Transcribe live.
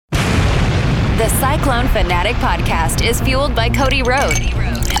The Cyclone Fanatic Podcast is fueled by Cody Road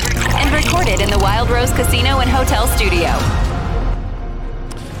and recorded in the Wild Rose Casino and Hotel Studio.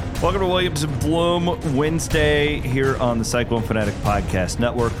 Welcome to Williams and Blum Wednesday here on the Cyclone Fanatic Podcast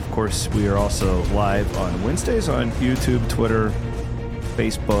Network. Of course, we are also live on Wednesdays on YouTube, Twitter,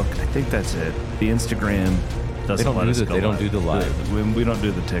 Facebook. I think that's it. The Instagram doesn't let us go live. They don't do the live. We don't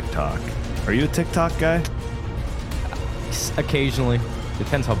do the TikTok. Are you a TikTok guy? Occasionally.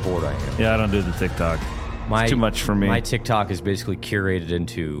 Depends how bored I am. Yeah, I don't do the TikTok. It's too much for me. My TikTok is basically curated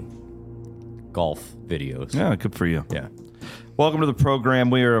into golf videos. Yeah, good for you. Yeah. Welcome to the program.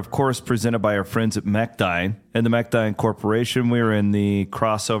 We are, of course, presented by our friends at Mechdyne and the Mechdyne Corporation. We are in the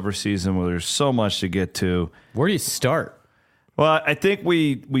crossover season where there's so much to get to. Where do you start? Well, I think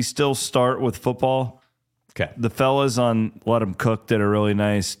we still start with football. Okay. The fellas on Let 'Em Cook did a really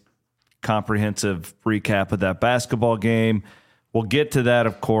nice comprehensive recap of that basketball game. We'll get to that,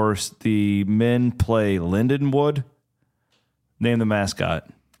 of course. The men play Lindenwood. Name the mascot.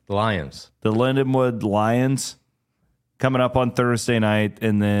 Lions. The Lindenwood Lions coming up on Thursday night,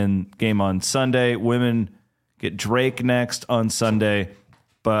 and then game on Sunday. Women get Drake next on Sunday.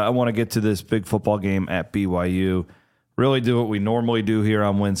 But I want to get to this big football game at BYU. Really do what we normally do here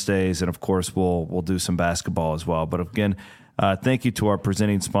on Wednesdays, and of course we'll do some basketball as well. But again, thank you to our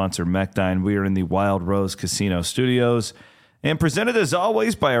presenting sponsor, Mechdyne. We are in the Wild Rose Casino Studios. And presented, as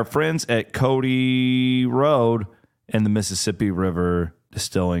always, by our friends at Cody Road and the Mississippi River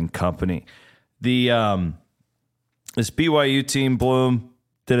Distilling Company. The this BYU team, Bloom,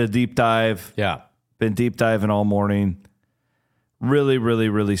 did a deep dive. Yeah. Been deep diving all morning. Really, really,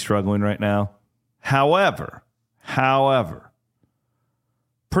 really struggling right now. However,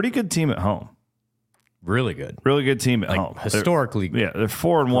 pretty good team at home. Really good. Really good team at home. Historically, they're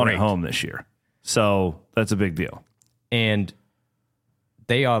 4-1 great at home this year. So that's a big deal. And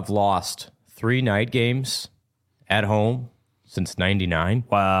they have lost 3 night games at home since 99.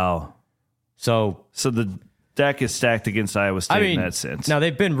 Wow. So the deck is stacked against Iowa State in that sense. Now,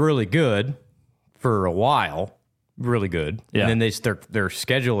 they've been really good for a while. Really good. Yeah. And then their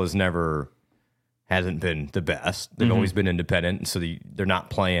schedule hasn't been the best. They've always been independent. So they're not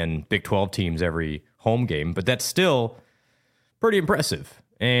playing Big 12 teams every home game. But that's still pretty impressive.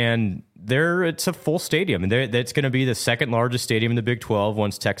 And it's a full stadium. And that's going to be the second largest stadium in the Big 12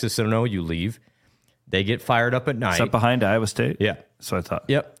 once Texas and OU leave. They get fired up at night. Is that behind Iowa State? Yeah. So I thought.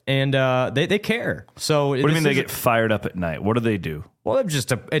 Yep. And they care. So what do you mean they get fired up at night? What do they do? Well,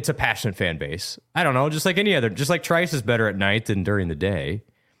 it's a passionate fan base. I don't know. Just like any other. Just like Trice is better at night than during the day.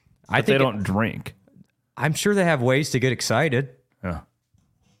 But they don't drink. I'm sure they have ways to get excited. Yeah.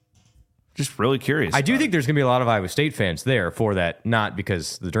 Just really curious. I do think there's going to be a lot of Iowa State fans there for that, not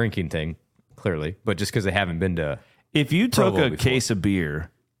because the drinking thing, clearly, but just because they haven't been to. If you took a case of beer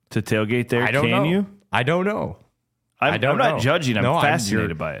to tailgate there, can you? I don't know. I'm not judging. I'm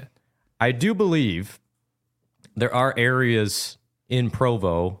fascinated by it. I do believe there are areas in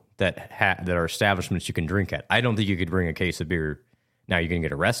Provo that are establishments you can drink at. I don't think you could bring a case of beer. Now you're going to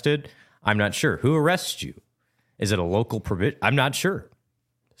get arrested. I'm not sure. Who arrests you? Is it a local provision? I'm not sure.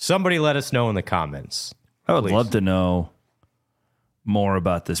 Somebody let us know in the comments. I would love to know more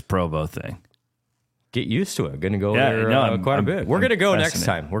about this Provo thing. Get used to it. Going to go there quite a bit. We're going to go next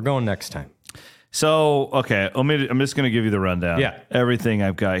time. We're going next time. So, okay, I'm just going to give you the rundown. Yeah. Everything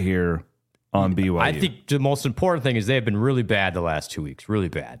I've got here on BYU. I think the most important thing is they have been really bad the last 2 weeks. Really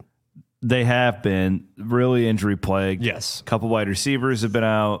bad. They have been really injury plagued. Yes. A couple wide receivers have been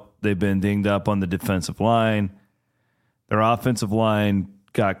out. They've been dinged up on the defensive line. Their offensive line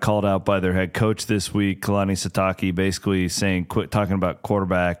got called out by their head coach this week, Kalani Sitake, basically saying, quit talking about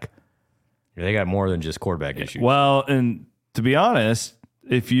quarterback. Yeah, they got more than just quarterback issues. Well, and to be honest,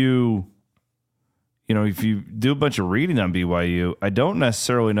 if you do a bunch of reading on BYU, I don't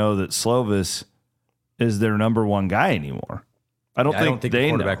necessarily know that Slovis is their number one guy anymore. I don't think the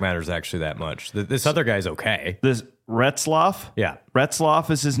quarterback matters actually that much. This other guy's okay. This Retzloff? Yeah. Retzloff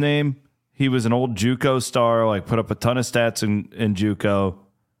is his name. He was an old JUCO star, put up a ton of stats in JUCO,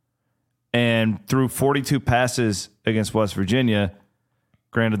 and threw 42 passes against West Virginia.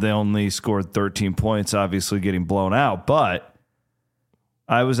 Granted, they only scored 13 points, obviously getting blown out. But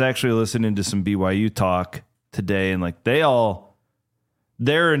I was actually listening to some BYU talk today, and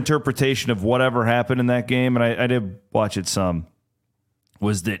their interpretation of whatever happened in that game, and I did watch it some,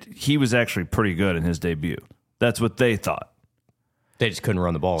 was that he was actually pretty good in his debut. That's what they thought. They just couldn't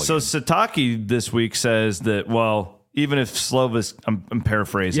run the ball again. So Sitake this week says that, even if Slovis, I'm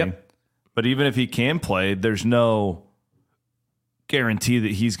paraphrasing, but even if he can play, there's no guarantee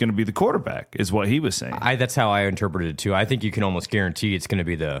that he's going to be the quarterback, is what he was saying. That's how I interpreted it too. I think you can almost guarantee it's going to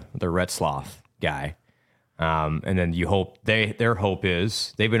be the Retzloff guy. And then you hope their hope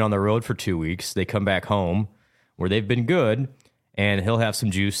is they've been on the road for 2 weeks. They come back home where they've been good, and he'll have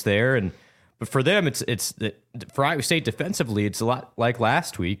some juice there. But for them, for Iowa State defensively, it's a lot like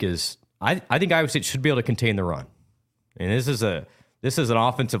last week. I think Iowa State should be able to contain the run, and this is an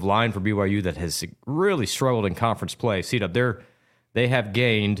offensive line for BYU that has really struggled in conference play. See, they have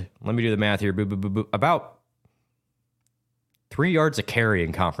gained. Let me do the math here. About 3 yards a carry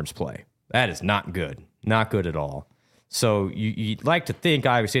in conference play. That is not good. Not good at all. So you'd like to think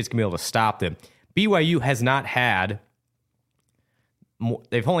Iowa State's going to be able to stop them. BYU has not had –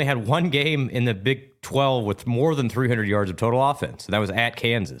 they've only had one game in the Big 12 with more than 300 yards of total offense, and that was at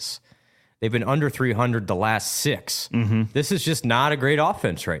Kansas. They've been under 300 the last 6. Mm-hmm. This is just not a great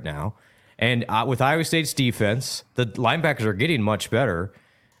offense right now. And with Iowa State's defense, the linebackers are getting much better.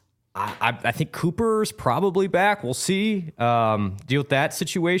 I think Cooper's probably back. We'll see. Deal with that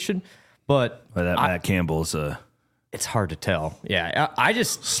situation. But Matt Campbell's it's hard to tell. Yeah, I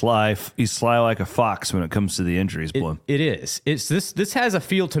just sly. He's sly like a fox when it comes to the injuries. Blum. It is. This has a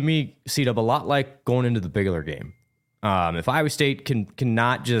feel to me, C-Dub, a lot like going into the Baylor game. If Iowa State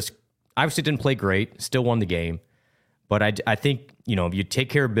cannot just Iowa State didn't play great, still won the game, but I think if you take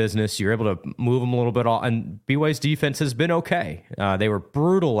care of business, you're able to move them a little bit. And BYU's defense has been okay. They were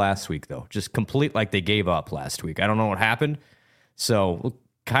brutal last week, though, just complete like they gave up last week. I don't know what happened, so.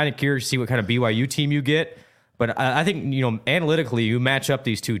 Kind of curious to see what kind of BYU team you get. But I think, analytically, you match up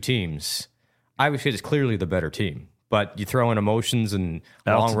these two teams. Iowa State is clearly the better team. But you throw in emotions and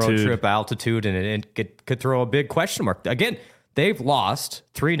long road trip altitude, and it could throw a big question mark. Again, they've lost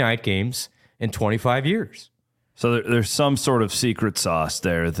 3 night games in 25 years. So there's some sort of secret sauce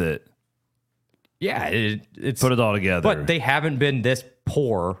there that... Yeah, it's put it all together. But they haven't been this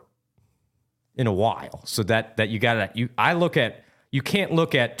poor in a while. So that you got to... You can't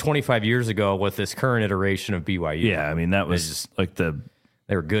look at 25 years ago with this current iteration of BYU. Yeah, I mean, that was just like they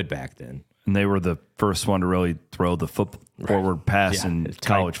were good back then. And they were the first one to really throw the forward pass in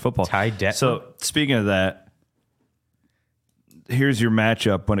college football. So speaking of that, here's your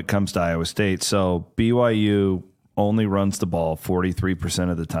matchup when it comes to Iowa State. So BYU only runs the ball 43%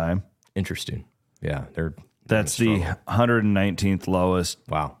 of the time. Interesting. Yeah, that's the 119th lowest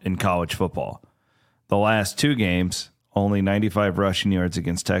in college football. The last 2 games, only 95 rushing yards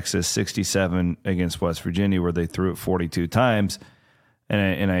against Texas, 67 against West Virginia, where they threw it 42 times.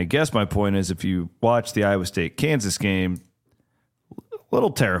 And I guess my point is, if you watch the Iowa State-Kansas game, a little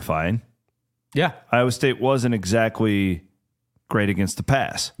terrifying. Yeah. Iowa State wasn't exactly great against the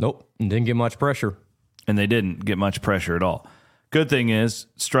pass. Nope. And didn't get much pressure. And they didn't get much pressure at all. Good thing is,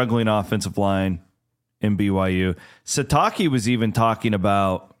 struggling offensive line in BYU. Sataki was even talking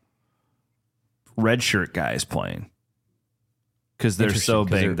about redshirt guys playing. Because they're so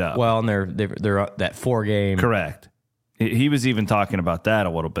banged up. Well, and they're that 4 game. Correct. He was even talking about that a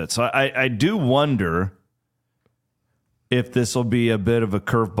little bit. So I do wonder if this will be a bit of a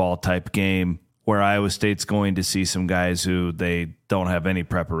curveball type game where Iowa State's going to see some guys who they don't have any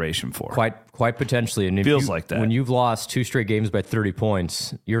preparation for. Quite potentially. And feels like that. When you've lost 2 straight games by 30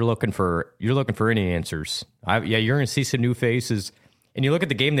 points, you're looking for any answers. You're going to see some new faces. And you look at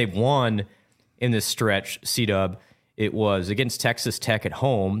the game they've won in this stretch, C-Dub. It was against Texas Tech at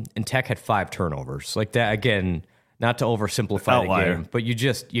home, and Tech had 5 turnovers. Like that, again, not to oversimplify the game, but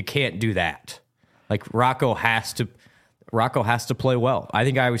you can't do that. Like Rocco has to play well. I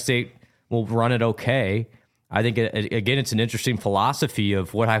think Iowa State will run it okay. I think, again, it's an interesting philosophy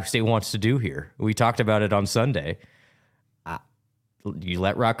of what Iowa State wants to do here. We talked about it on Sunday. You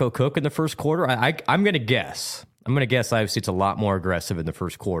let Rocco cook in the first quarter? I'm going to guess. Iowa State's a lot more aggressive in the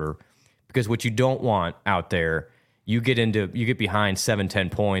first quarter, because what you don't want out there, you get behind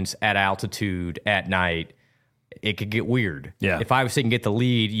 7-10 points at altitude at night, it could get weird. Yeah. If Iowa State can get the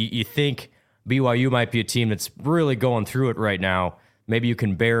lead, you think BYU might be a team that's really going through it right now. Maybe you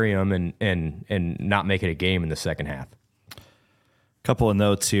can bury them and not make it a game in the second half. Couple of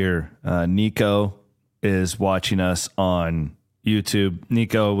notes here. Nico is watching us on YouTube.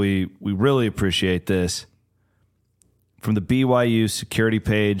 Nico, we really appreciate this. From the BYU security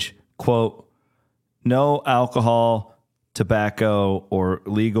page, quote, "No alcohol, tobacco, or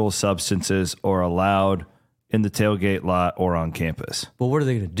legal substances are allowed in the tailgate lot or on campus." Well, what are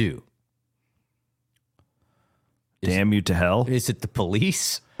they going to do? Damn you to hell. Is it the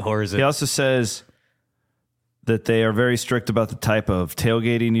police, or is it? He also says that they are very strict about the type of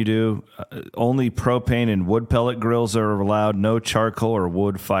tailgating you do. Only propane and wood pellet grills are allowed. No charcoal or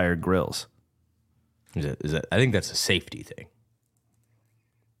wood-fired grills. Is that? I think that's a safety thing.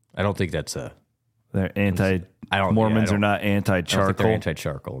 I don't think that's a. They're Mormons are not anti-charcoal. They're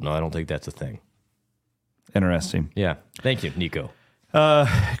anti-charcoal. No, I don't think that's a thing. Interesting. Yeah. Thank you, Nico.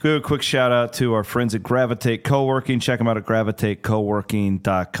 Give a quick shout out to our friends at Gravitate Co-working. Check them out at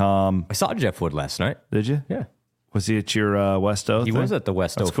gravitatecoworking.com. I saw Jeff Wood last night. Did you? Yeah. Was he at your West O He thing? was at the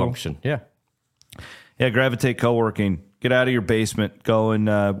West O function. Yeah. Yeah, Gravitate Co-working. Get out of your basement. Go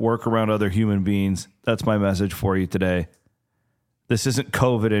and work around other human beings. That's my message for you today. This isn't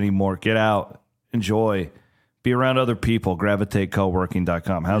COVID anymore. Get out. Enjoy. Be around other people.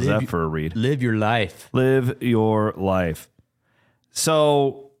 Gravitatecoworking.com. How's that for a read? Live your life. Live your life.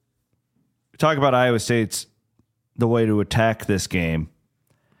 So, talk about Iowa State's the way to attack this game.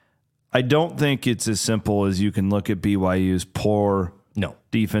 I don't think it's as simple as you can look at BYU's poor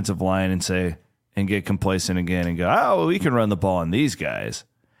defensive line and say, and get complacent again and go, oh, we can run the ball on these guys.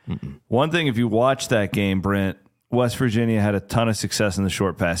 One thing, if you watch that game, Brent, West Virginia had a ton of success in the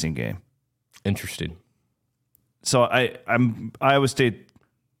short passing game. Interesting. So Iowa State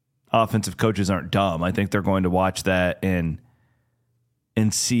offensive coaches aren't dumb. I think they're going to watch that and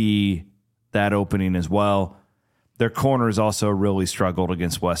see that opening as well. Their corners also really struggled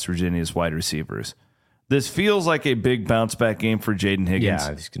against West Virginia's wide receivers. This feels like a big bounce back game for Jaden Higgins. Yeah,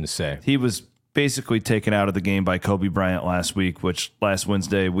 I was going to say. He was basically taken out of the game by Kobe Bryant last week, which last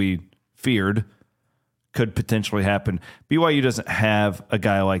Wednesday we feared could potentially happen. BYU doesn't have a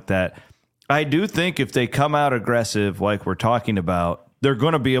guy like that. I do think if they come out aggressive like we're talking about, they're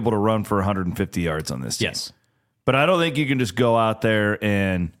going to be able to run for 150 yards on this team. Yes. But I don't think you can just go out there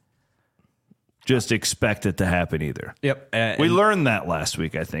and just expect it to happen either. Yep. We learned that last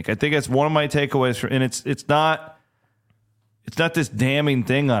week, I think. I think it's one of my takeaways and it's not this damning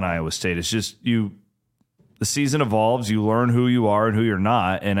thing on Iowa State. It's just the season evolves, you learn who you are and who you're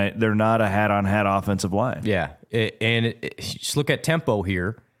not, and they're not a hat-on-hat offensive line. Yeah. Just look at tempo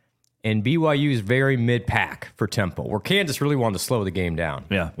here, and BYU is very mid-pack for tempo, where Kansas really wanted to slow the game down.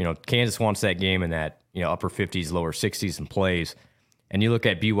 Yeah. Kansas wants that game in that upper 50s, lower 60s in plays. And you look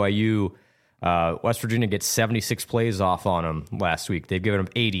at BYU, West Virginia gets 76 plays off on them last week. They've given them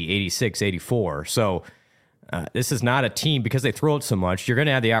 80, 86, 84. So this is not a team, because they throw it so much, you're going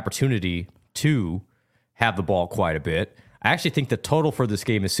to have the opportunity to have the ball quite a bit. I actually think the total for this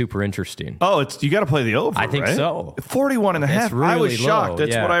game is super interesting. Oh, you got to play the over, I think right? so. 41.5. Really I was shocked. low.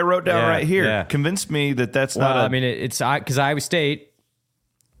 That's Yeah. what I wrote down right here. Yeah. Convinced me that's Well, not I mean, it's because Iowa State,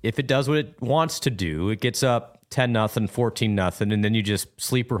 if it does what it wants to do, it gets up 10-0, 14-0, and then you just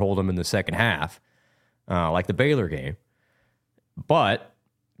sleeper hold them in the second half, like the Baylor game. But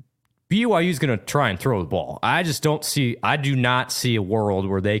BYU is going to try and throw the ball. I do not see a world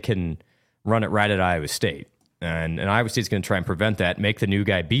where they can run it right at Iowa State. And Iowa State's going to try and prevent that, make the new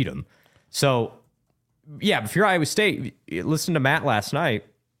guy beat him. So, yeah, if you're Iowa State, listen to Matt last night,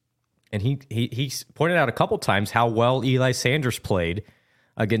 and he pointed out a couple times how well Eli Sanders played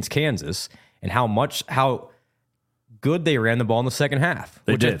against Kansas and how good they ran the ball in the second half.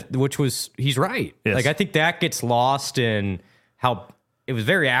 He's right. Yes. Like, I think that gets lost in how it was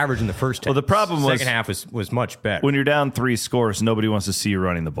very average in the first half. Well, the problem was second half was much better. when you're down 3 scores, nobody wants to see you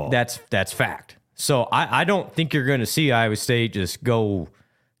running the ball. That's fact. So I don't think you're going to see Iowa State just go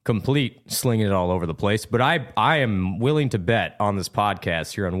complete slinging it all over the place. But I am willing to bet on this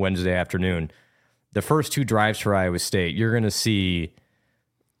podcast here on Wednesday afternoon, the first 2 drives for Iowa State, you're going to see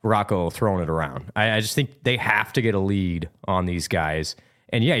Rocco throwing it around. I just think they have to get a lead on these guys.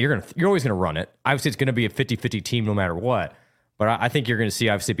 And yeah, you're always going to run it. Iowa State's going to be a 50-50 team no matter what. But I think you're going to see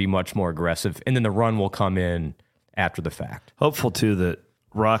Iowa State be much more aggressive. And then the run will come in after the fact. Hopeful, too, that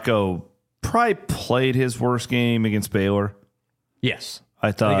Rocco probably played his worst game against Baylor. Yes.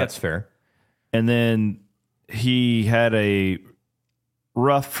 I think that's fair. And then he had a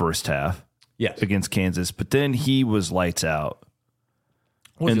rough first half against Kansas, but then he was lights out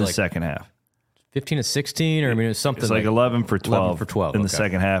in the second half. 15 to 16, or I mean, it was something. It's like 11 for 12, 11 for 12 in the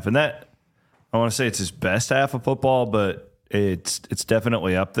second half. And that, I want to say it's his best half of football, but it's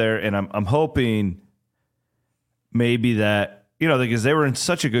definitely up there. And I'm hoping maybe that, because they were in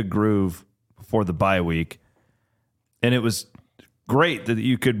such a good groove before the bye week, and it was great that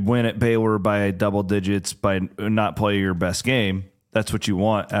you could win at Baylor by double digits by not play your best game. That's what you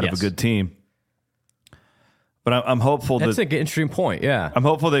want out of a good team. But I'm hopeful that's an interesting point. Yeah, I'm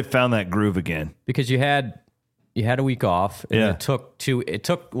hopeful they found that groove again, because you had a week off, and it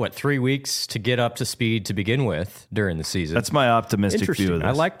took what 3 weeks to get up to speed to begin with during the season. That's my optimistic view of this.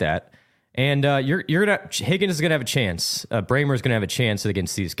 I like that. And Higgins is gonna have a chance. Bramer is gonna have a chance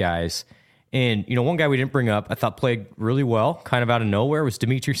against these guys. And one guy we didn't bring up, I thought played really well, kind of out of nowhere, was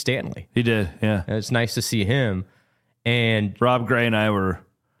Dimitri Stanley. He did, yeah. And it's nice to see him. And Rob Gray and I were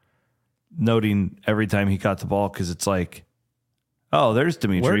noting every time he caught the ball, because it's like, Oh, there's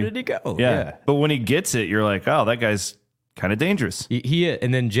Dimitri. Where did he go? Yeah. But when he gets it, you're like, oh, that guy's kind of dangerous. He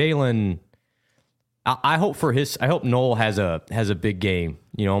and then Jalen. I hope Noel has a big game.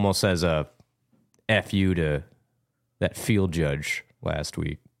 Almost as a FU to that field judge last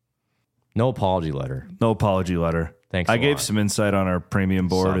week. No apology letter. No apology letter. Thanks. I gave some insight on our premium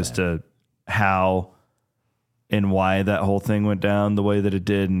board as to how and why that whole thing went down the way that it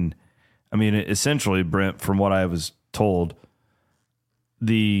did. And I mean, essentially, Brent, from what I was told,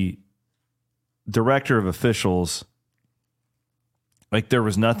 the director of officials, like, there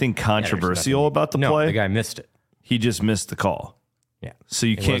was nothing controversial about the play. The guy missed it. He just missed the call. Yeah. So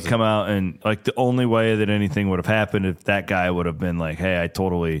you can't come out and, like, the only way that anything would have happened if that guy would have been like, hey, I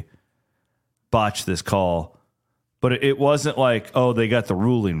totally botched this call. But it wasn't like, oh, they got the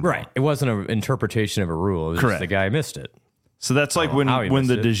ruling wrong. Right. It wasn't an interpretation of a rule. It was Correct. just the guy missed it. So that's like when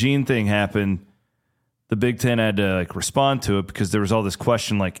the DeJean thing happened, the Big Ten had to, like, respond to it because there was all this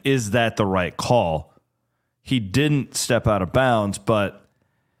question, like, is that the right call? He didn't step out of bounds, but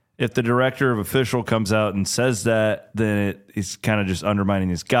if the director of official comes out and says that, then he's kind of just undermining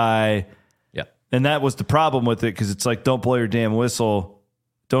his guy. Yeah. And that was the problem with it, because it's like, don't blow your damn whistle.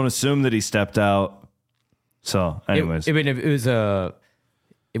 Don't assume that he stepped out. So, anyways. It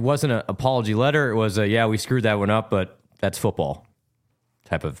wasn't an apology letter. It was we screwed that one up, but that's football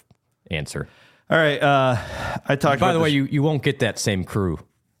type of answer. All right. I talked By the way, you won't get that same crew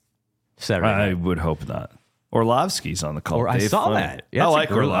Saturday night. I would hope not. Orlovsky's on the call. I saw Fleming. that. Yeah, I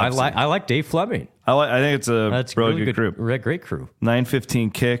like Orlovsky. I like Dave Fleming. I think it's a really good crew. Great crew.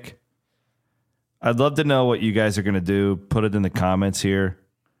 9:15 kick. I'd love to know what you guys are going to do. Put it in the comments here.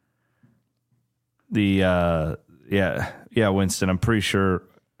 Winston. I'm pretty sure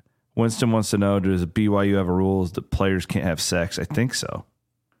Winston wants to know, does BYU have a rules that players can't have sex? I think so.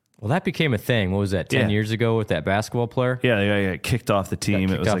 Well, that became a thing. What was that, 10 years ago with that basketball player? Yeah, they got kicked off the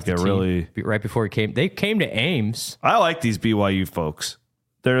team. It was like right before they came to Ames. I like these BYU folks.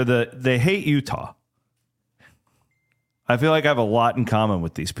 They hate Utah. I feel like I have a lot in common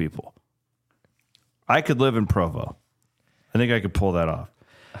with these people. I could live in Provo. I think I could pull that off.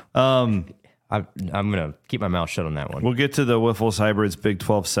 I'm going to keep my mouth shut on that one. We'll get to the Wiffles Hybrids Big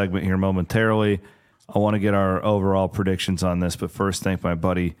 12 segment here momentarily. I want to get our overall predictions on this, but first, thank my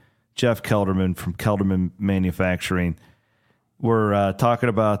buddy Jeff Kelderman from Kelderman Manufacturing. We're talking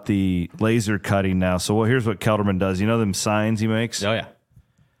about the laser cutting now. So here's what Kelderman does. You know them signs he makes? Oh, yeah.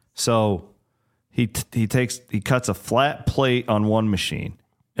 So he cuts a flat plate on one machine,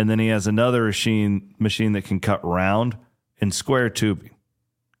 and then he has another machine that can cut round and square tubing.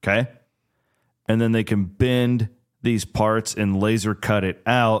 Okay? And then they can bend these parts and laser cut it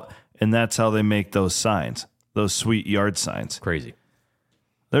out, and that's how they make those signs, those sweet yard signs. Crazy.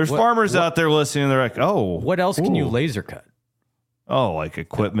 There's farmers out there listening. They're like, oh. What else can you laser cut? Oh, like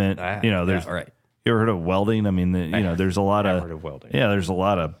equipment. There's. Right. You ever heard of welding? I mean, there's a lot of. Heard of welding. Yeah, there's a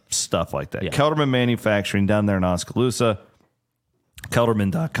lot of stuff like that. Yeah. Kelderman Manufacturing down there in Oskaloosa.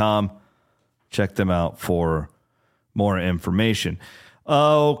 Kelderman.com. Check them out for more information.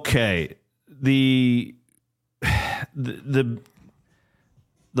 Okay. The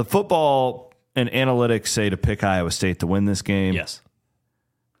football and analytics say to pick Iowa State to win this game. Yes.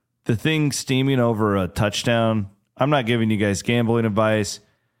 The thing steaming over a touchdown, I'm not giving you guys gambling advice.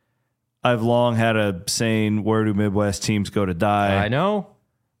 I've long had a saying, where do Midwest teams go to die? I know.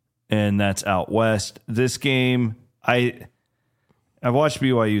 And that's out west. This game, I've watched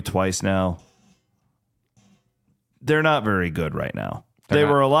BYU twice now. They're not very good right now. They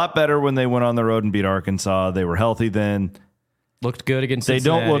were a lot better when they went on the road and beat Arkansas. They were healthy then. Looked good against They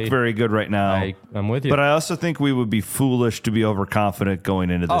Cincinnati. don't look very good right now. I'm with you. But I also think we would be foolish to be overconfident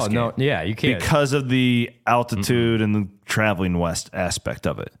going into this game. No. Yeah, you can't. Because of the altitude and the traveling west aspect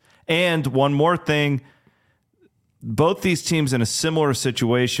of it. And one more thing, both these teams in a similar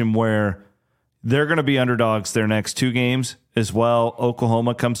situation where they're going to be underdogs their next two games as well.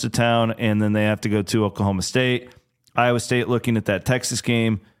 Oklahoma comes to town, and then they have to go to Oklahoma State. Iowa State looking at that Texas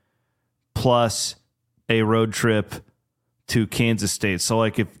game, plus a road trip to Kansas State. So,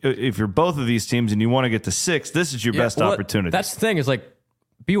 like, if you're both of these teams and you want to get to 6, this is your best opportunity. That's the thing, is like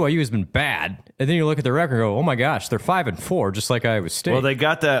BYU has been bad, and then you look at the record and go, oh my gosh, they're 5-4, just like Iowa State. Well, they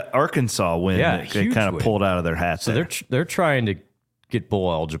got that Arkansas win that they kind of pulled out of their hats. So they're trying to get bowl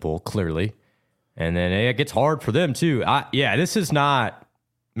eligible, clearly. And then it gets hard for them too. This is not,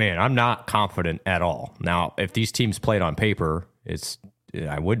 man, I'm not confident at all. Now, if these teams played on paper,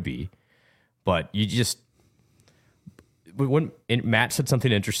 I would be. But you just, Matt said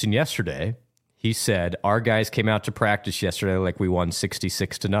something interesting yesterday. He said, our guys came out to practice yesterday like we won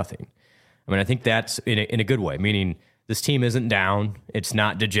 66-0. I mean, I think that's in a good way, meaning This team isn't down. It's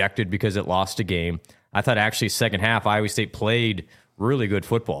not dejected because it lost a game. I thought actually second half, Iowa State played really good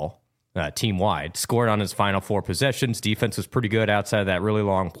football team-wide. Scored on its final 4 possessions. Defense was pretty good outside of that really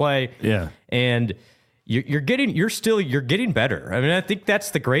long play. Yeah. And you're getting better. I mean, I think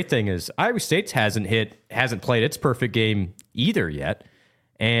that's the great thing is Iowa State hasn't played its perfect game either yet.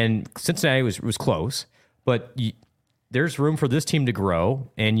 And Cincinnati was close. But there's room for this team to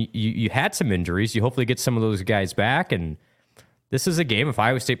grow, and you had some injuries. You hopefully get some of those guys back, and this is a game. If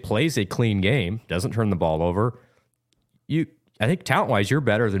Iowa State plays a clean game, doesn't turn the ball over, I think talent-wise you're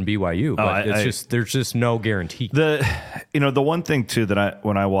better than BYU, but there's just no guarantee. The one thing too that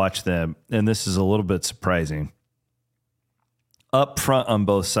when I watch them, and this is a little bit surprising, up front on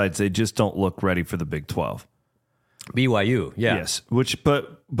both sides, they just don't look ready for the Big 12. BYU, yeah. Yes,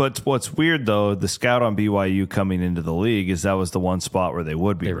 but what's weird though, the scout on BYU coming into the league is that was the one spot where they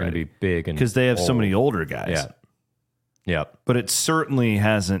would be ready. They're going to be big and because they have so many older guys. Yeah. Yep. But it certainly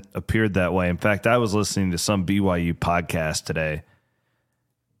hasn't appeared that way. In fact, I was listening to some BYU podcast today,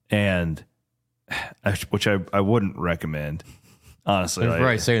 and which I wouldn't recommend, honestly. They're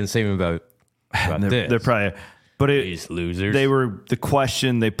probably saying the same about this. They're probably, but these losers. They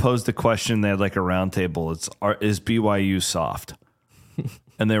posed the question. They had like a round table. Is BYU soft?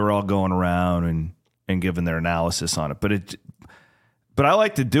 And they were all going around and giving their analysis on it. But I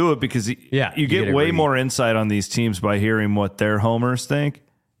like to do it because you get way more insight on these teams by hearing what their homers think,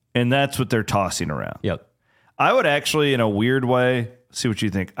 and that's what they're tossing around. Yep. I would actually, in a weird way, see what you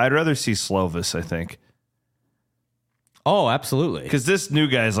think. I'd rather see Slovis, I think. Oh, absolutely. Because this new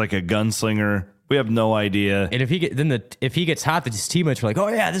guy's like a gunslinger. We have no idea. And if he gets hot, his teammates are like, "Oh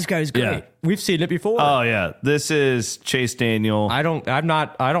yeah, this guy's great. Yeah. We've seen it before." Oh yeah, this is Chase Daniel. I don't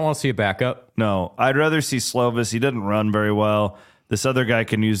want to see a backup. No, I'd rather see Slovis. He doesn't run very well. This other guy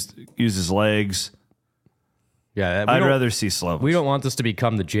can use his legs. Yeah, I'd rather see Slovis. We don't want this to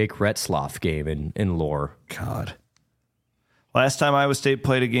become the Jake Retzloff game in lore. God. Last time Iowa State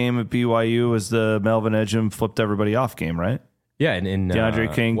played a game at BYU was the Melvin Edgem flipped everybody off game, right? Yeah, and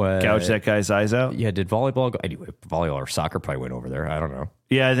DeAndre King gouged that guy's eyes out. Yeah, did volleyball go? Anyway, volleyball or soccer probably went over there. I don't know.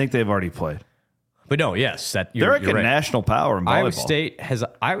 Yeah, I think they've already played. But no, yes, they're like a right. national power in volleyball. Has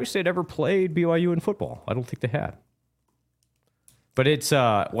Iowa State ever played BYU in football? I don't think they had. But it's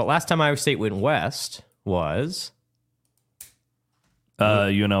last time Iowa State went west was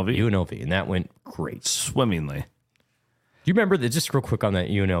UNLV. UNLV, and that went great. Swimmingly. Do you remember just real quick on that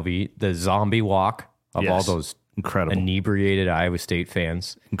UNLV, the zombie walk of all those incredible inebriated Iowa State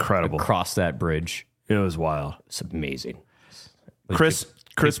fans? Incredible. Across that bridge. It was wild. It's amazing. Chris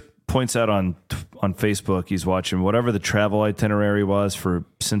points out on Facebook, he's watching whatever the travel itinerary was for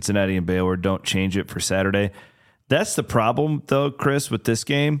Cincinnati and Baylor, don't change it for Saturday. That's the problem, though, Chris, with this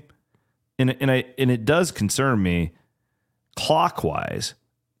game, and it does concern me. Clockwise,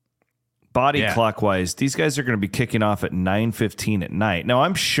 clockwise, these guys are going to be kicking off at 9:15 at night. Now,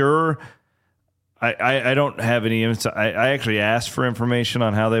 I'm sure I don't have any insight. I actually asked for information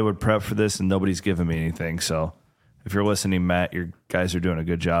on how they would prep for this, and nobody's given me anything. So, if you're listening, Matt, your guys are doing a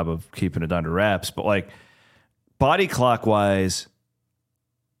good job of keeping it under wraps. But like body clockwise,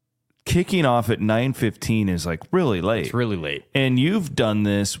 kicking off at 9:15 is like really late. It's really late. And you've done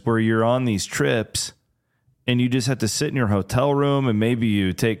this where you're on these trips and you just have to sit in your hotel room and maybe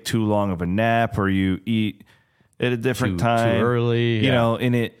you take too long of a nap or you eat at a different time. Too early. You know,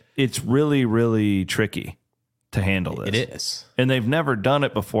 and it's really, really tricky to handle this. It is. And they've never done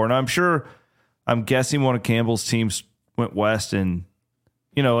it before. And I'm guessing one of Campbell's teams went west and,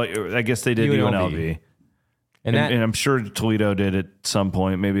 you know, I guess they did UNLV. And I'm sure Toledo did at some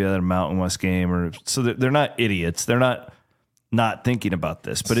point, maybe at a Mountain West game, so they're not idiots. They're not thinking about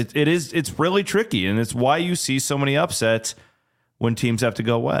this, but it's really tricky, and it's why you see so many upsets when teams have to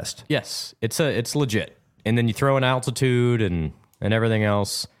go west. Yes, it's legit, and then you throw in altitude and everything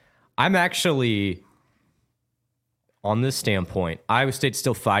else. I'm actually on this standpoint. Iowa State's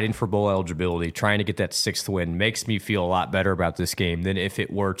still fighting for bowl eligibility, trying to get that 6th win. Makes me feel a lot better about this game than if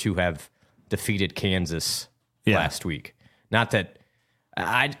it were to have defeated Kansas last week. Not that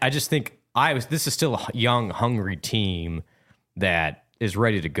I just think this is still a young, hungry team that is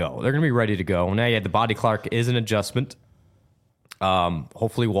ready to go. They're going to be ready to go. Now, the body clock is an adjustment.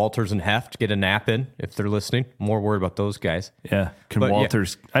 Hopefully Walters and Heft get a nap in if they're listening. I'm more worried about those guys. Yeah.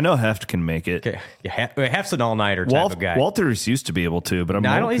 Walters? Yeah. I know Heft can make it. Okay. Yeah, Heft's an all-nighter type of guy. Walters used to be able to, but I'm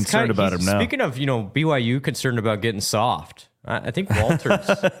more concerned about him now. Speaking of, BYU concerned about getting soft. I think Walters.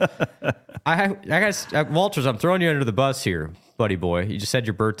 Walters, I'm throwing you under the bus here, buddy boy. You just had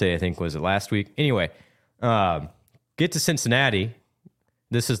your birthday, I think, was it last week? Anyway, get to Cincinnati.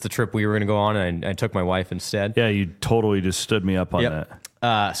 This is the trip we were going to go on, and I took my wife instead. Yeah, you totally just stood me up on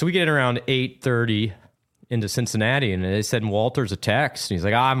that. So we get around 8:30 into Cincinnati, and they said Walter's a text, and he's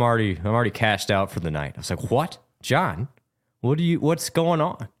like, I'm already cashed out for the night. I was like, what, John? What's going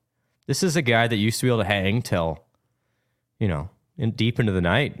on? This is a guy that used to be able to hang till, deep into the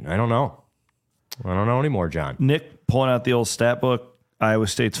night. I don't know anymore, John. Nick pulling out the old stat book. Iowa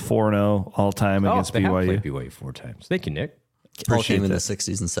State's 4-0 all time against they BYU. Have played BYU 4 times. Thank you, Nick. All came in the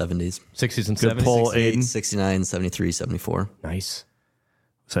 60s and 70s. 60s and Good 70s. pull, 68, Aiden. 69, 73, 74. Nice.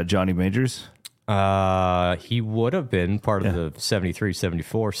 Was that Johnny Majors? He would have been part of the 73,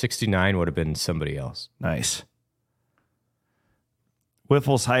 74. 69 would have been somebody else. Nice.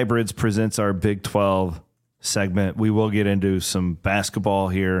 Wiffles Hybrids presents our Big 12 segment. We will get into some basketball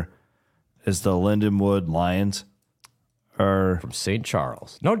here as the Lindenwood Lions are From St.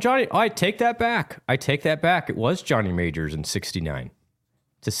 Charles. No, Johnny, I take that back. It was Johnny Majors in 69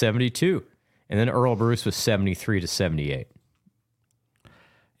 to 72. And then Earl Bruce was 73 to 78.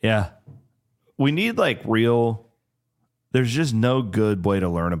 Yeah. We need there's just no good way to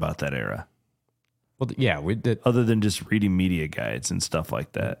learn about that era Well, yeah, we did. other than just reading media guides and stuff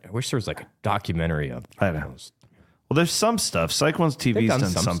like that. I wish there was like a documentary of. I know. Well, there's some stuff. Cyclones TV's done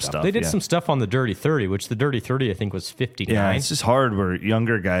some stuff. They did some stuff on the Dirty 30, which the Dirty 30 I think was 59. Yeah, it's just hard. We're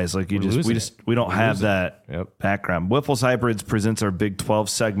younger guys. We don't have that background. Wiffles Hybrids presents our Big 12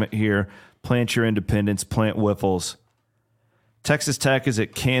 segment here. Plant your independence. Plant Wiffles. Texas Tech is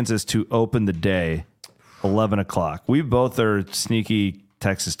at Kansas to open the day, 11 o'clock. We both are sneaky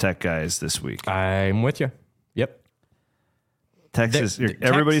Texas Tech guys this week. I'm with you. Yep. Texas.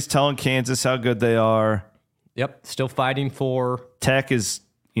 Everybody's telling Kansas how good they are. Yep. Still fighting for. Tech is,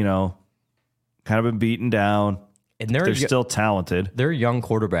 kind of been beaten down. And they're still talented. Their young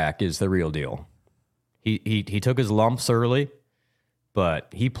quarterback is the real deal. He took his lumps early, but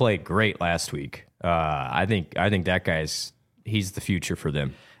he played great last week. I think that he's the future for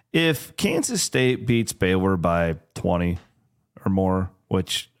them. If Kansas State beats Baylor by 20 or more,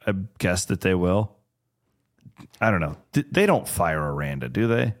 which I guess that they will, I don't know. They don't fire Aranda, do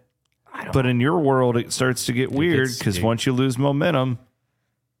they? But in your world, it starts to get weird because once you lose momentum,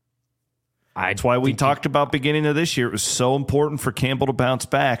 that's why we talked about beginning of this year. It was so important for Campbell to bounce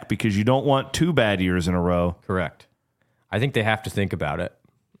back because you don't want 2 bad years in a row. Correct. I think they have to think about it.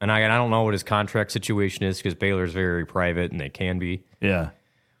 And I don't know what his contract situation is because Baylor's very private and they can be. Yeah.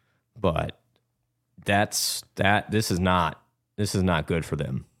 But this is not good for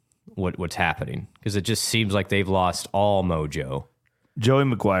them. What's happening? Because it just seems like they've lost all mojo. Joey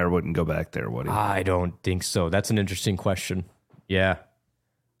McGuire wouldn't go back there, would he? I don't think so. That's an interesting question. Yeah.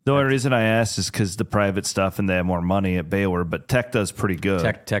 The only reason I asked is because the private stuff and they have more money at Baylor, but Tech does pretty good.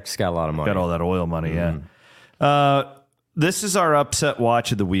 Tech's got a lot of money. Got all that oil money, yeah. This is our upset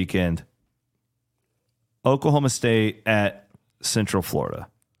watch of the weekend. Oklahoma State at Central Florida.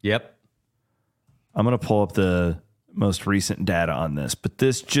 Yep. I'm going to pull up the most recent data on this, but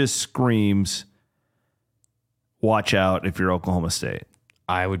this just screams watch out if you're Oklahoma State.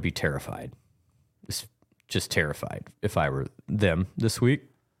 I would be terrified. Just terrified if I were them this week.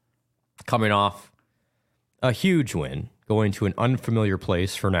 Coming off a huge win, going to an unfamiliar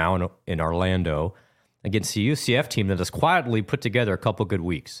place for now in Orlando against the UCF team that has quietly put together a couple good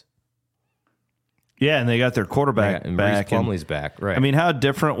weeks. Yeah, and they got their quarterback and back. Maurice Plumlee's back, right. I mean, how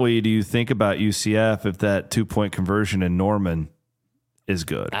differently do you think about UCF if that 2-point conversion in Norman is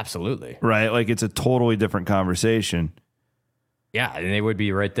good? Absolutely. Right? It's a totally different conversation. Yeah, and they would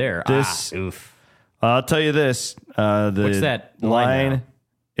be right there. Oof. I'll tell you this. What's that line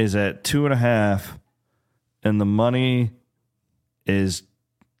is at 2.5, and the money is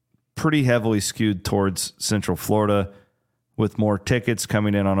pretty heavily skewed towards Central Florida with more tickets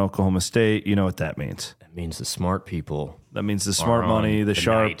coming in on Oklahoma State. You know what that means. That means the smart people. That means the smart money, the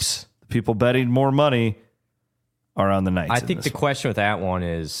sharps, the people betting more money are on the Knights. I think the question with that one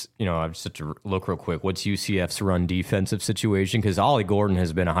is, I just have to look real quick. What's UCF's run defensive situation? Because Ollie Gordon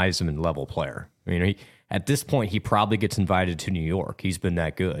has been a Heisman level player. I mean, at this point, he probably gets invited to New York. He's been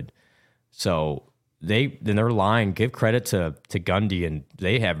that good. So their line, give credit to Gundy, and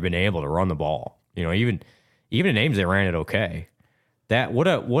they have been able to run the ball. Even in names they ran it okay. That what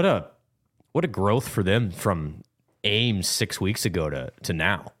a growth for them from Ames 6 weeks ago to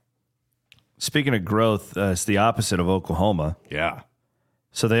now. Speaking of growth, it's the opposite of Oklahoma. Yeah.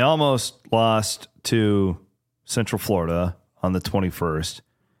 So they almost lost to Central Florida on the 21st.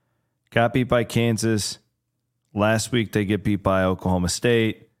 Got beat by Kansas. Last week they get beat by Oklahoma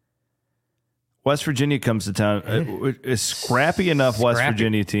State. West Virginia comes to town. A scrappy enough West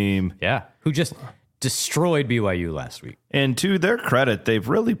Virginia team. Yeah. Who just destroyed BYU last week. And to their credit, they've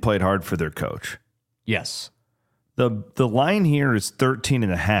really played hard for their coach. Yes. The line here is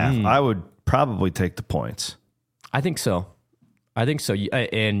 13.5. I would probably take the points. I think so.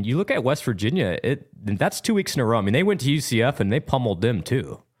 And you look at West Virginia, that's 2 weeks in a row. I mean, they went to UCF and they pummeled them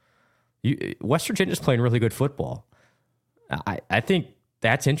too. West Virginia's playing really good football. I think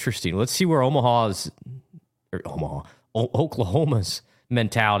that's interesting. Let's see where Oklahoma's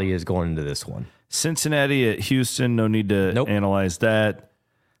mentality is going into this one. Cincinnati at Houston, no need to analyze that.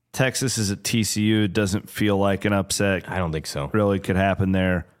 Texas is at TCU. Doesn't feel like an upset. I don't think so. Really could happen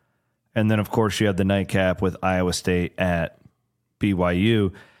there. And then, of course, you have the nightcap with Iowa State at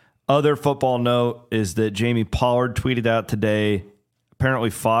BYU. Other football note is that Jamie Pollard tweeted out today, apparently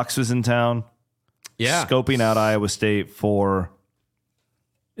Fox was in town. Yeah. Scoping out Iowa State for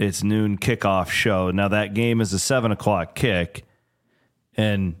its noon kickoff show. Now, that game is a 7 o'clock kick.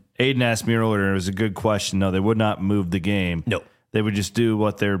 And Aiden asked me earlier, it was a good question. No, they would not move the game. No. They would just do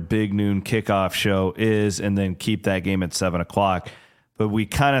what their big noon kickoff show is and then keep that game at 7 o'clock. But we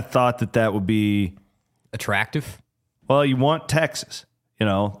kind of thought that would be attractive. Well, you want Texas. You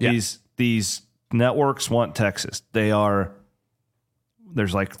know, yeah. These networks want Texas. There's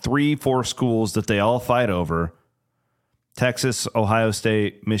like 3-4 schools that they all fight over. Texas, Ohio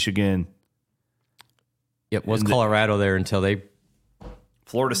State, Michigan. Yep, was Colorado there until they...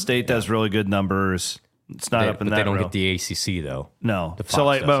 Florida State does really good numbers. It's not up in that. But they don't row. get the ACC though. No. So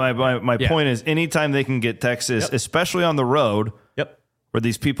like, but my point is, anytime they can get Texas, especially on the road, where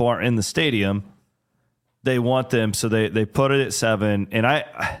these people aren't in the stadium, they want them. So they put it at 7. And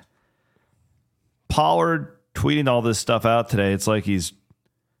Pollard tweeting all this stuff out today. It's like he's.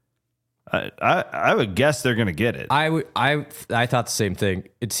 I would guess they're going to get it. I thought the same thing.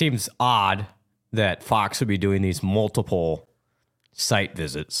 It seems odd that Fox would be doing these multiple site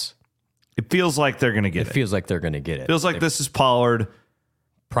visits. It feels like they're going to get it. It feels like they're going to get it. Feels like this is Pollard.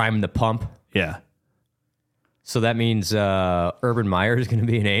 Priming the pump. Yeah. So that means Urban Meyer is going to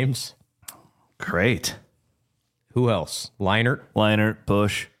be in Ames. Great. Who else? Leinert,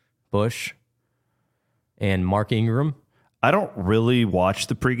 Bush, and Mark Ingram. I don't really watch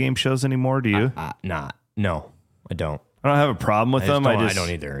the pregame shows anymore. Do you? No, I don't. I don't have a problem with them. I don't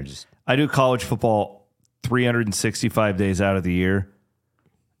either. I do college football 365 days out of the year.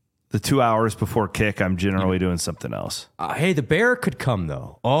 The 2 hours before kick, I'm generally doing something else. Hey, the Bear could come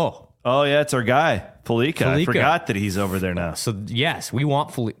though. Oh yeah, it's our guy Felica. I forgot that he's over there now. So yes, we want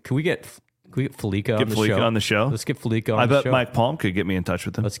Felica. Can we get Felica on the show? On the show. Let's get Felica on the show. I bet Mike Palm could get me in touch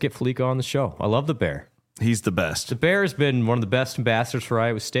with him. Let's get Felica on the show. I love the Bear. He's the best. The Bear has been one of the best ambassadors for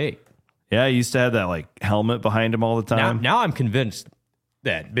Iowa State. Yeah, he used to have that like helmet behind him all the time. Now I'm convinced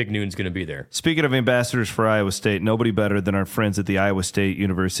that Big Noon's going to be there. Speaking of ambassadors for Iowa State, nobody better than our friends at the Iowa State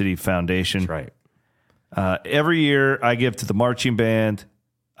University Foundation. That's right. Every year I give to the marching band,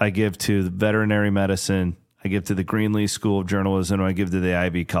 I give to the veterinary medicine, I give to the Greenlee School of Journalism, and I give to the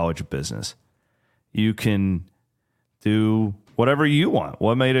Ivy College of Business. You can do whatever you want.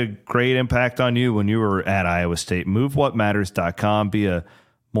 What made a great impact on you when you were at Iowa State? MoveWhatMatters.com. Be a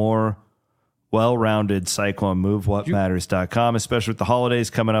more well-rounded Cyclone. MoveWhatMatters.com, especially with the holidays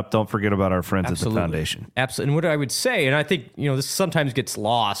coming up. Don't forget about our friends at the foundation. Absolutely. And what I would say, and I think this sometimes gets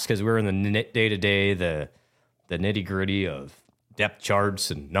lost because we're in the day-to-day, the nitty-gritty of depth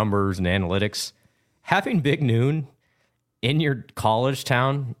charts and numbers and analytics. Having Big Noon in your college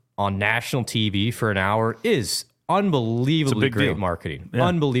town on national TV for an hour is unbelievably great marketing. Yeah.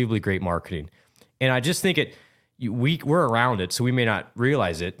 Unbelievably great marketing. And I just think we're around it, so we may not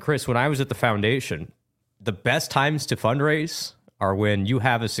realize it. Chris, when I was at the foundation, the best times to fundraise are when you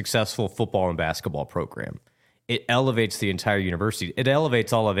have a successful football and basketball program. It elevates the entire university. It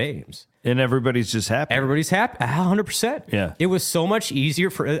elevates all of Ames. And everybody's just happy. Everybody's happy, 100%. Yeah. It was so much easier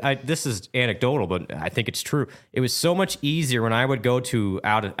this is anecdotal, but I think it's true. It was so much easier when I would go to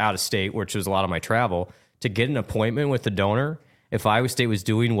out of state, which was a lot of my travel, to get an appointment with the donor if Iowa State was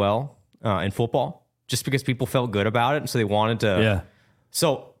doing well in football, just because people felt good about it, and so they wanted to. Yeah.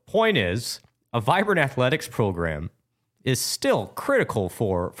 So, point is, a vibrant athletics program is still critical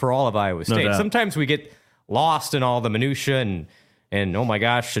for all of Iowa State. No doubt. Sometimes we get lost in all the minutia and oh my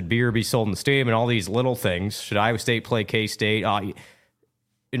gosh, should beer be sold in the stadium and all these little things? Should Iowa State play K-State?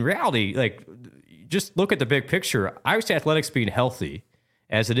 In reality, like, just look at the big picture. Iowa State athletics being healthy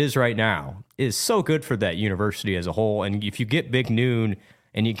as it is right now is so good for that university as a whole. And if you get Big Noon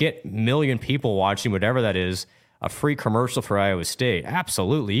and you get 1 million people watching, whatever that is, a free commercial for Iowa State,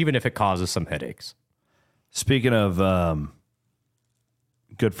 absolutely, even if it causes some headaches. Speaking of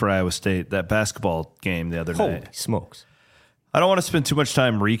good for Iowa State, that basketball game the other night. Holy smokes. I don't want to spend too much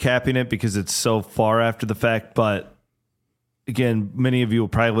time recapping it because it's so far after the fact, but again, many of you will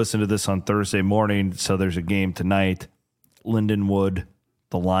probably listen to this on Thursday morning, so there's a game tonight. Lindenwood,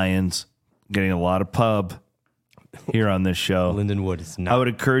 the Lions, getting a lot of pub here on this show. Lindenwood is not. I would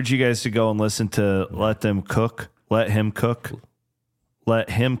encourage you guys to go and listen to Let Him Cook.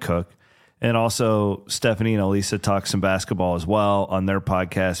 And also, Stephanie and Elisa talk some basketball as well on their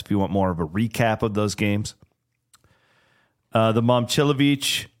podcast if you want more of a recap of those games. The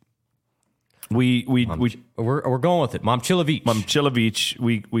Momcilovic, we're going with it.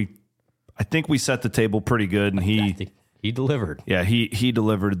 Momcilovic, I think we set the table pretty good, and he delivered. Yeah, he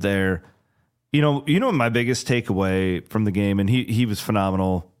delivered there. You know my biggest takeaway from the game, and he was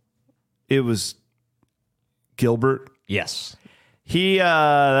phenomenal. It was Gilbert. Yes.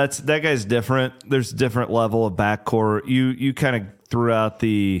 That guy's different. There's a different level of backcourt. You kind of threw out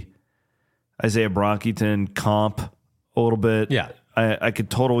the Isaiah Bronkington comp a little bit. Yeah. I could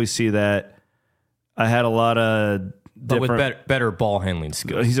totally see that. I had a lot of different, but with better ball handling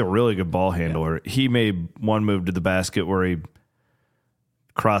skills. He's a really good ball handler. Yeah. He made one move to the basket where he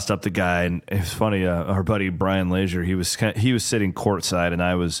crossed up the guy, and it was funny. Our buddy Brian Lazier, he was sitting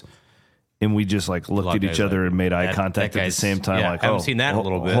courtside, and we just like looked at each other and made eye contact at the same time. Yeah, like, I haven't seen that in a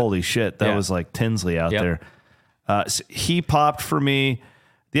little bit. Holy shit, that was like Tinsley out there. So he popped for me.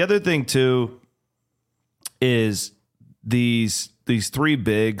 The other thing too is these three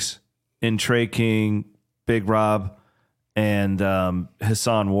bigs in Trey King, Big Rob, and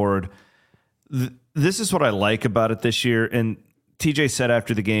Hassan Ward. This is what I like about it this year. And TJ said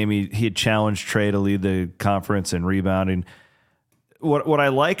after the game he had challenged Trey to lead the conference in rebounding. What I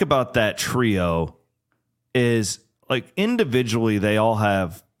like about that trio is, like, individually they all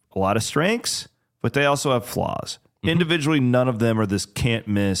have a lot of strengths, but they also have flaws. Mm-hmm. Individually, none of them are this can't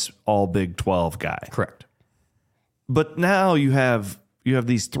miss all Big 12 guy. Correct. But now you have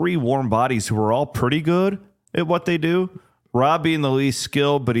these three warm bodies who are all pretty good at what they do. Rob being the least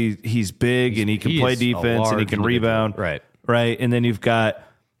skilled, but he's big and he can play defense and he can rebound. Right. And then you've got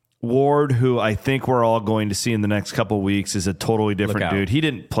Ward, who I think we're all going to see in the next couple of weeks, is a totally different dude. He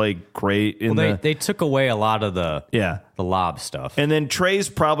didn't play great. They took away a lot of the lob stuff. And then Trey's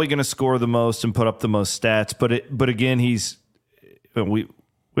probably going to score the most and put up the most stats. But again, we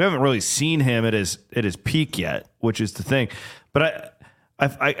haven't really seen him at his peak yet, which is the thing. But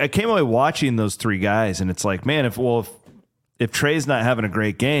I came away watching those three guys, and it's like, man, if Trey's not having a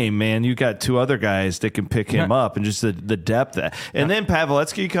great game, man, you got two other guys that can pick him up, and just the depth. And then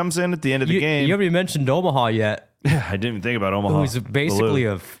Pavletsky comes in at the end of the game. You haven't even mentioned Omaha yet. Yeah, I didn't even think about Omaha. Who's basically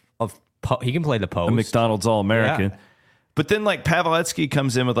he can play the post. A McDonald's All-American. Yeah. But then, like, Pavletsky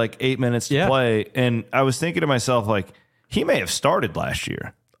comes in with like 8 minutes to play, and I was thinking to myself, like, he may have started last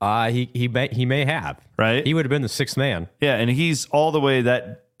year. He may have. Right? He would have been the sixth man. Yeah, and he's all the way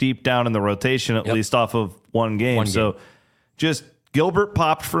that deep down in the rotation, at least off of one game. So just Gilbert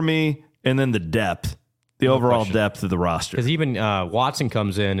popped for me, and then the depth, the overall depth of the roster. Because even Watson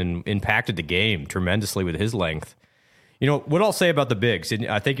comes in and impacted the game tremendously with his length. You know, what I'll say about the bigs, and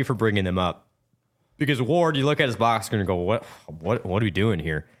I thank you for bringing them up, because Ward, you look at his box score and go, what are we doing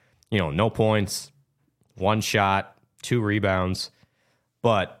here? You know, no points, one shot, 2 rebounds.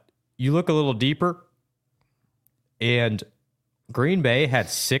 But you look a little deeper, and Green Bay had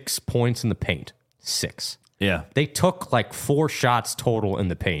 6 points in the paint. 6. Yeah. They took like 4 shots total in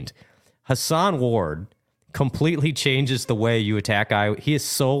the paint. Hassan Ward completely changes the way you attack Iowa. He is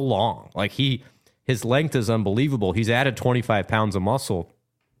so long. Like his length is unbelievable. He's added 25 pounds of muscle.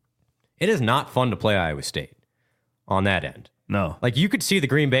 It is not fun to play Iowa State on that end. No. Like, you could see the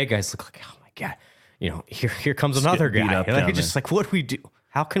Green Bay guys look like, oh my God, you know, here comes another guy. Like, just like, what do we do?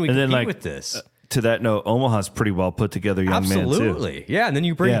 How can we compete with this? To that note, Omaha's pretty well put together young man, too. Absolutely. Yeah, and then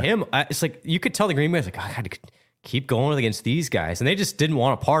you bring him. It's like, you could tell the Green Bay's like, I got to keep going against these guys. And they just didn't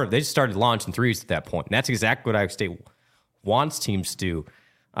want a part of it. They just started launching threes at that point. And that's exactly what Iowa State wants teams to do.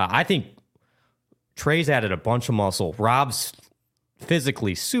 I think Trey's added a bunch of muscle. Rob's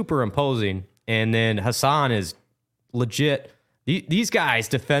physically super imposing. And then Hassan is legit. These guys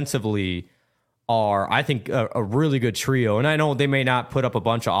defensively are, I think, a really good trio. And I know they may not put up a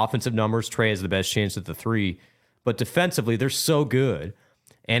bunch of offensive numbers. Trey has the best chance at the 3. But defensively, they're so good.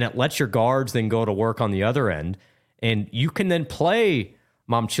 And it lets your guards then go to work on the other end. And you can then play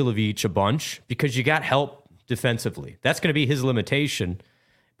Momcilovic a bunch because you got help defensively. That's going to be his limitation.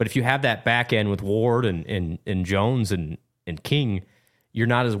 But if you have that back end with Ward and Jones and King, you're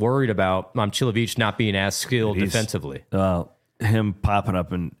not as worried about Momcilovic not being as skilled defensively. Him popping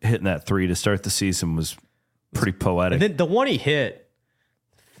up and hitting that 3 to start the season was pretty poetic. And then the one he hit,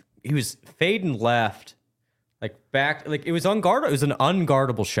 he was fading left, It was unguardable. It was an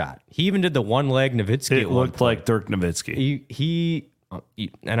unguardable shot. He even did the one leg Nowitzki. It looked like Dirk Nowitzki.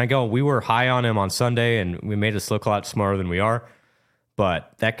 We were high on him on Sunday, and we made us look a lot smarter than we are.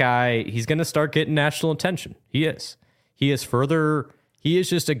 But that guy, he's going to start getting national attention. He is. He is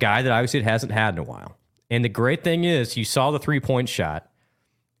just a guy that obviously it hasn't had in a while. And the great thing is, you saw the 3-point shot.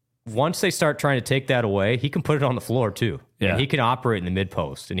 Once they start trying to take that away, he can put it on the floor too. Yeah. And he can operate in the mid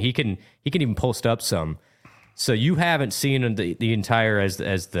post, and he can even post up some. So you haven't seen the entire, as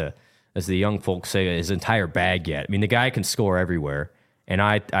the young folks say, his entire bag yet. I mean, the guy can score everywhere, and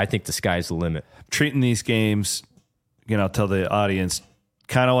I think the sky's the limit. Treating these games, I'll tell the audience,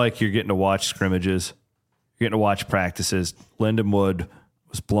 kind of like you're getting to watch scrimmages, you're getting to watch practices. Lindenwood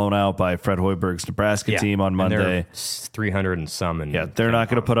was blown out by Fred Hoiberg's Nebraska team on Monday. 300 and some. Yeah, they're not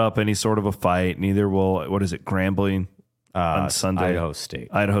going to put up any sort of a fight. Neither will, Grambling on Sunday.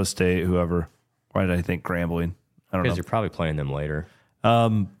 Idaho State, whoever. Why did I think Grambling? I don't know. Because you're probably playing them later.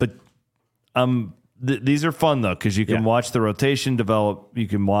 These are fun, though, because you can watch the rotation develop. You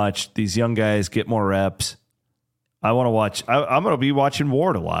can watch these young guys get more reps. I want to watch. I'm going to be watching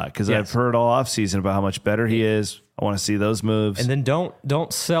Ward a lot because I've heard all offseason about how much better he is. I want to see those moves. And then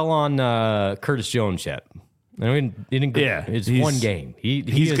don't sell on Curtis Jones yet. I mean, it's one game. He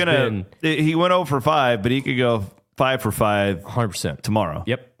went 0 for 5, but he could go 5 for 5 100% tomorrow.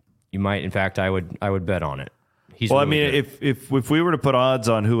 Yep. You might. In fact, I would bet on it. If we were to put odds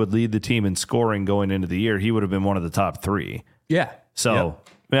on who would lead the team in scoring going into the year, he would have been one of the top 3. Yeah. So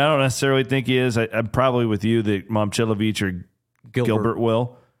I don't necessarily think he is. I'm probably with you that Momcilovic or Gilbert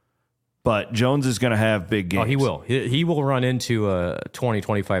will. But Jones is going to have big games. Oh, he will. He will run into a 20,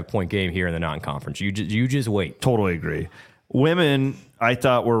 25-point game here in the non-conference. You just wait. Totally agree. Women, I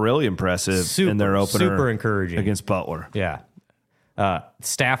thought, were really impressive in their opener. Super encouraging. Against Butler. Yeah.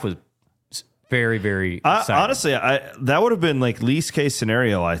 Staff was very, very excited. Honestly, that would have been like least case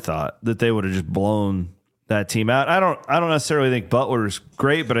scenario, I thought, that they would have just blown that team out. I don't necessarily think Butler's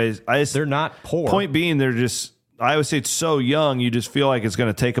great, but they're not poor. Point being, they're just, I would say it's so young, you just feel like it's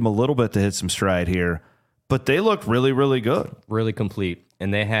going to take them a little bit to hit some stride here. But they look really, really good. Really complete.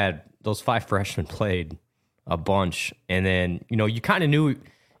 And they had those 5 freshmen played a bunch. And then, you kind of knew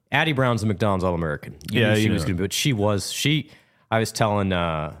Addie Brown's a McDonald's All-American. She was good, but I was telling,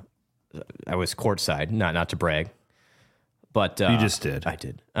 I was courtside, not to brag, but you just did. I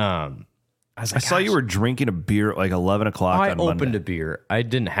did. I saw you were drinking a beer at like 11 o'clock on Monday. I opened a beer. I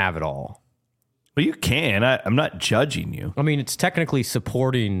didn't have it all. Well, you can. I'm not judging you. I mean, it's technically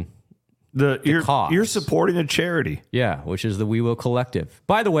supporting the cause. You're supporting a charity. Yeah, which is the We Will Collective.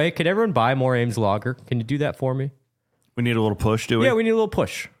 By the way, can everyone buy more Ames Lager? Can you do that for me? We need a little push, do we? Yeah, we need a little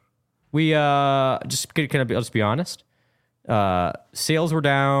push. We I'll just be honest. Sales were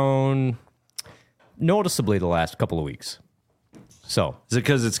down noticeably the last couple of weeks. So is it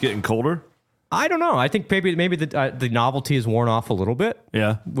because it's getting colder? I don't know. I think maybe the novelty is worn off a little bit.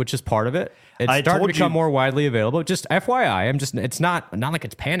 Yeah, which is part of it. It's starting to become more widely available. Just FYI, it's not like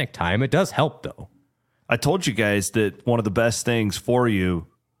it's panic time. It does help though. I told you guys that one of the best things for you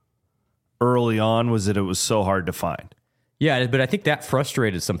early on was that it was so hard to find. Yeah, but I think that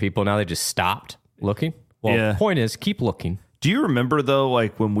frustrated some people. Now they just stopped looking. Well, the point is, keep looking. Do you remember though,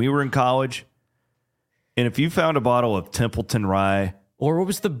 like when we were in college, and if you found a bottle of Templeton Rye? Or what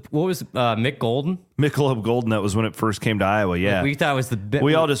was Mick Golden? Michelob Golden, that was when it first came to Iowa, yeah. We thought it was the best.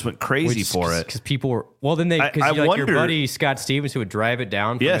 We all just went crazy for it. Because people were, your buddy Scott Stevens who would drive it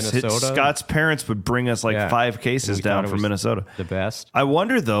down from Minnesota. Scott's parents would bring us 5 cases down from Minnesota. The best. I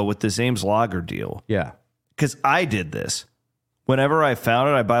wonder though with this Ames Lager deal. Yeah. Because I did this. Whenever I found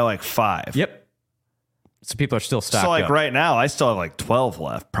it, I buy 5. Yep. So people are still stocked up. So right now, I still have 12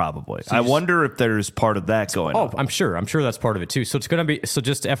 left, probably. So I wonder if there's part of that going on. Oh, I'm sure that's part of it too. So it's going to be,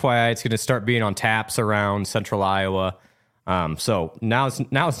 just FYI, it's going to start being on taps around central Iowa. So now it's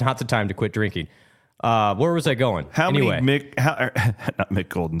not the time to quit drinking. Where was I going? Not Mick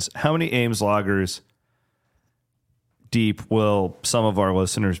Golden's. How many Ames Lagers deep will some of our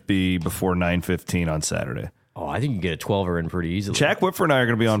listeners be before 9:15 on Saturday? Oh, I think you can get a 12er in pretty easily. Jack Whitford and I are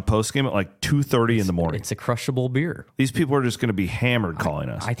going to be on postgame at 2:30 in the morning. It's a crushable beer. These people are just going to be hammered calling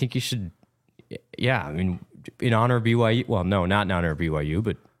us. I think you should, I mean, in honor of BYU. Well, no, not in honor of BYU,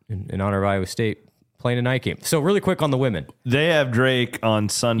 but in honor of Iowa State playing a night game. So really quick on the women. They have Drake on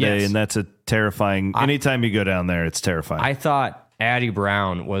Sunday, and that's a terrifying. Anytime you go down there, it's terrifying. I thought Addie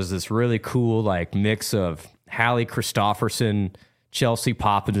Brown was this really cool mix of Hallie Christofferson, Chelsea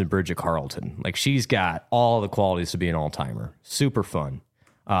Poppins, and Bridget Carlton. She's got all the qualities to be an all-timer. Super fun.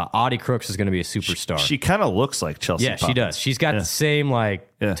 Audie Crooks is going to be a superstar. She kind of looks like Chelsea Poppins. She does. She's got the same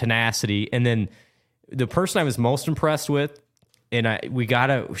tenacity. And then the person I was most impressed with, and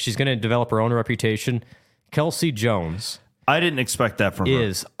she's going to develop her own reputation. Kelsey Jones. I didn't expect that from her.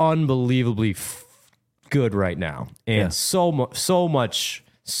 Is unbelievably good right now, and so much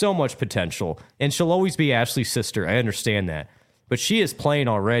potential. And she'll always be Ashley's sister. I understand that, but she is playing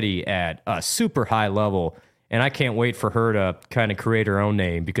already at a super high level, and I can't wait for her to kind of create her own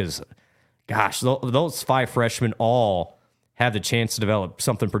name because, gosh, those 5 freshmen all have the chance to develop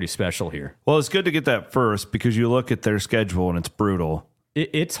something pretty special here. Well, it's good to get that first because you look at their schedule and it's brutal.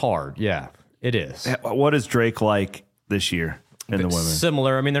 It's hard. Yeah, it is. What is Drake like this year in the women?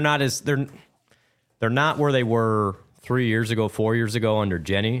 Similar. I mean, they're not where they were 3 years ago, 4 years ago under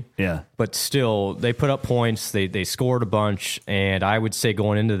Jenny. Yeah. But still, they put up points. They scored a bunch. And I would say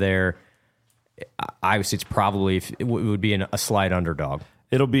going into there, I would say it would be a slight underdog.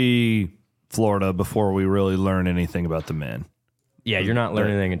 It'll be Florida before we really learn anything about the men. Yeah, you're not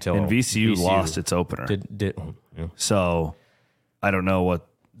learning anything until... And VCU lost its opener. Yeah. So I don't know what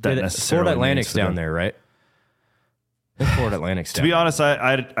that necessarily Florida Atlantic's means down there, right? Florida Atlantic's down there. To be honest,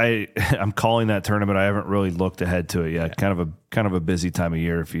 I'm calling that tournament. I haven't really looked ahead to it yet. Yeah. Kind of a busy time of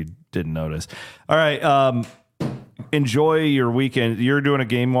year if you didn't notice. All right. Enjoy your weekend. You're doing a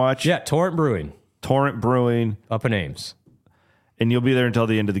game watch? Yeah, Torrent Brewing. Up in Ames. And you'll be there until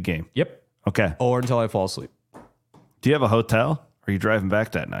the end of the game? Yep. Okay. Or until I fall asleep. Do you have a hotel? Or are you driving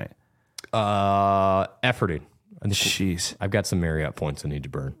back that night? Efforting. Jeez. I've got some Marriott points I need to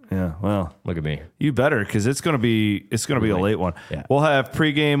burn. Yeah, well. Look at me. You better, because it's gonna be a late one. Yeah. We'll have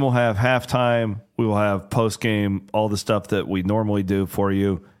pregame, we'll have halftime, we will have postgame, all the stuff that we normally do for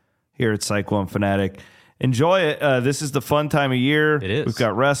you here at Cyclone Fanatic. Enjoy it. This is the fun time of year. It is. We've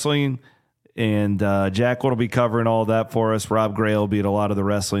got wrestling, and Jack will be covering all that for us. Rob Gray will be at a lot of the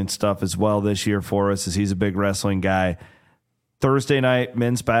wrestling stuff as well this year for us, as he's a big wrestling guy. Thursday night,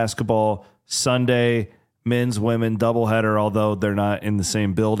 men's basketball. Sunday, men's, women, doubleheader, although they're not in the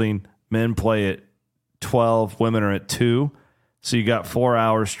same building. Men play at 12, women are at 2. So you got 4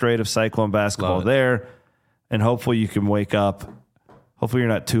 hours straight of Cyclone basketball there. And hopefully you can wake up. Hopefully you're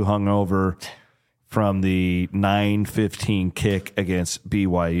not too hungover from the 9:15 kick against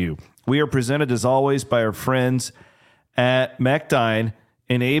BYU. We are presented, as always, by our friends at Mechdine,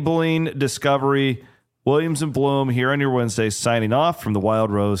 enabling discovery. Williams and Blum here on your Wednesday, signing off from the Wild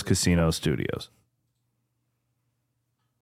Rose Casino Studios.